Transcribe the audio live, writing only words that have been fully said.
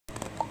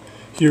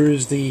Here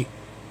is the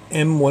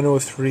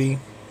M103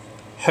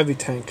 heavy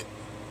tank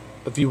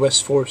of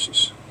U.S.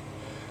 forces.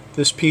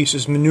 This piece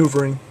is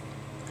maneuvering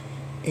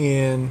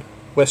in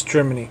West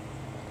Germany.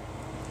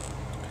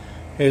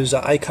 Here's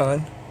the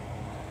icon,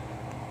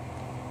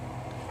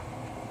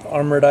 the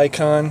armored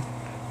icon,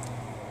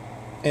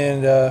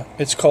 and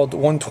it's called the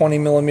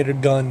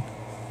 120mm gun.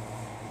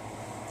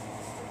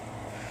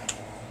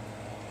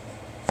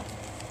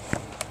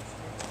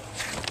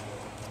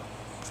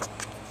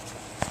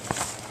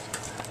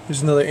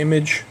 Here's another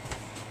image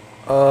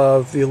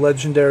of the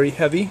legendary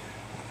Heavy.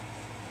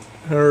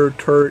 Her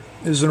turret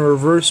is in a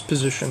reverse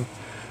position.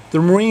 The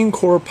Marine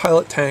Corps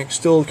pilot tank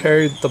still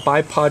carried the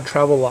bipod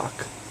travel lock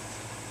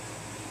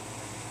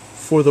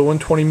for the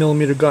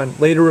 120mm gun,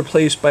 later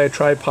replaced by a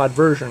tripod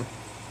version.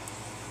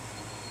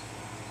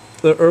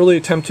 The early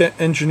attempt to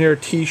engineer a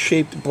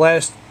T-shaped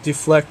blast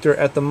deflector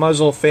at the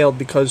muzzle failed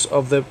because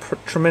of the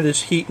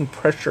tremendous heat and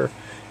pressure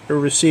it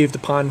received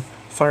upon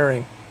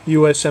firing.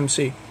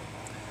 USMC.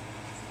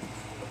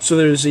 So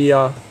there's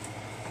the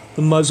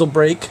muzzle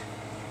brake,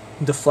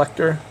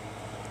 deflector,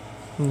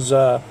 there's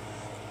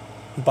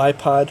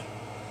bipod,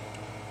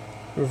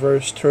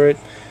 reverse turret.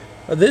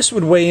 This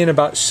would weigh in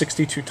about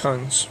 62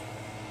 tons,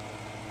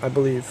 I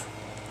believe.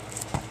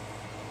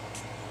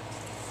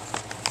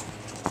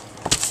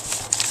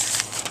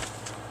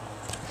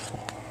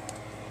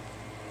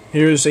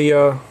 Here's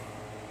a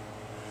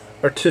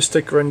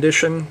artistic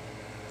rendition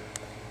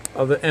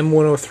of the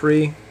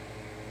M103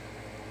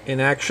 in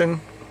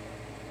action.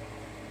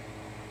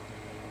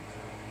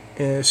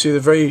 And you see the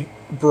very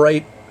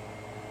bright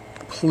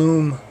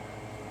plume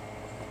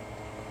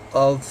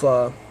of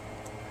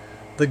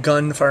the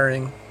gun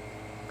firing.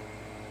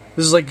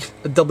 This is like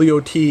a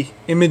WOT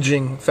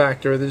imaging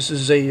factor. This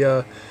is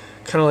a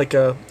kind of like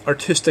a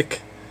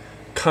artistic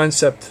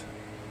concept.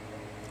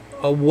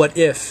 A what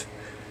if.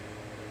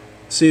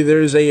 See,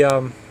 there's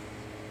a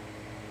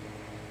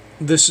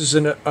this is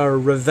a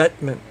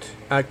revetment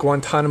at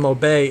Guantanamo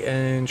Bay,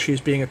 and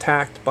she's being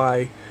attacked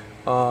by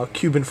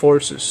Cuban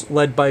forces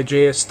led by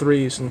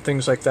JS-3s and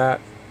things like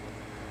that.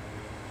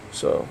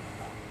 So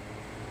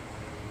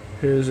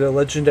here's a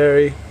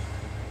legendary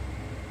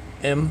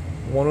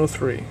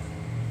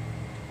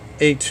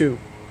M103A1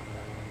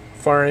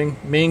 firing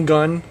main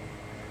gun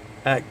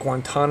at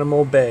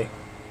Guantanamo Bay.